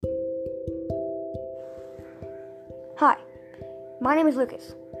Hi, my name is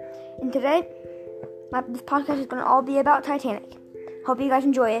Lucas, and today this podcast is going to all be about Titanic. Hope you guys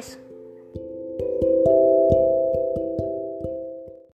enjoy this.